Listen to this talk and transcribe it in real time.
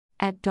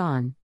At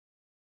dawn.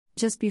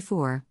 Just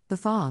before, the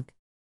fog.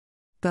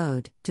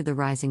 Bowed, to the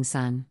rising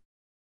sun.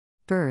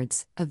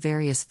 Birds, of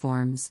various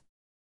forms.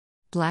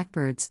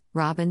 Blackbirds,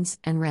 robins,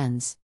 and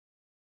wrens.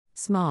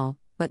 Small,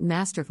 but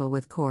masterful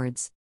with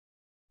chords.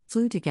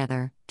 Flew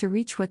together, to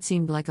reach what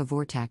seemed like a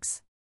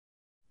vortex.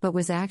 But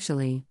was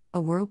actually,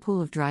 a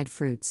whirlpool of dried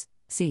fruits,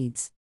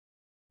 seeds.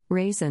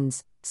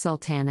 Raisins,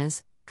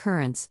 sultanas,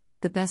 currants,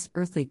 the best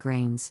earthly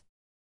grains.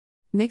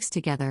 Mixed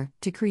together,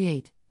 to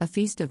create, a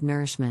feast of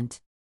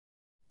nourishment.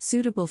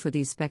 Suitable for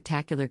these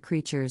spectacular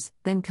creatures,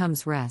 then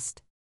comes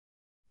rest.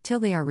 Till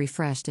they are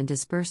refreshed and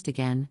dispersed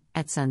again,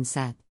 at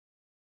sunset.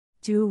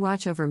 To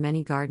watch over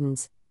many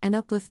gardens, and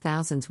uplift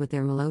thousands with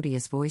their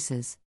melodious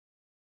voices.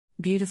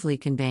 Beautifully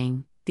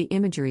conveying, the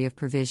imagery of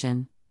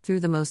provision, through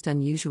the most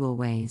unusual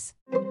ways.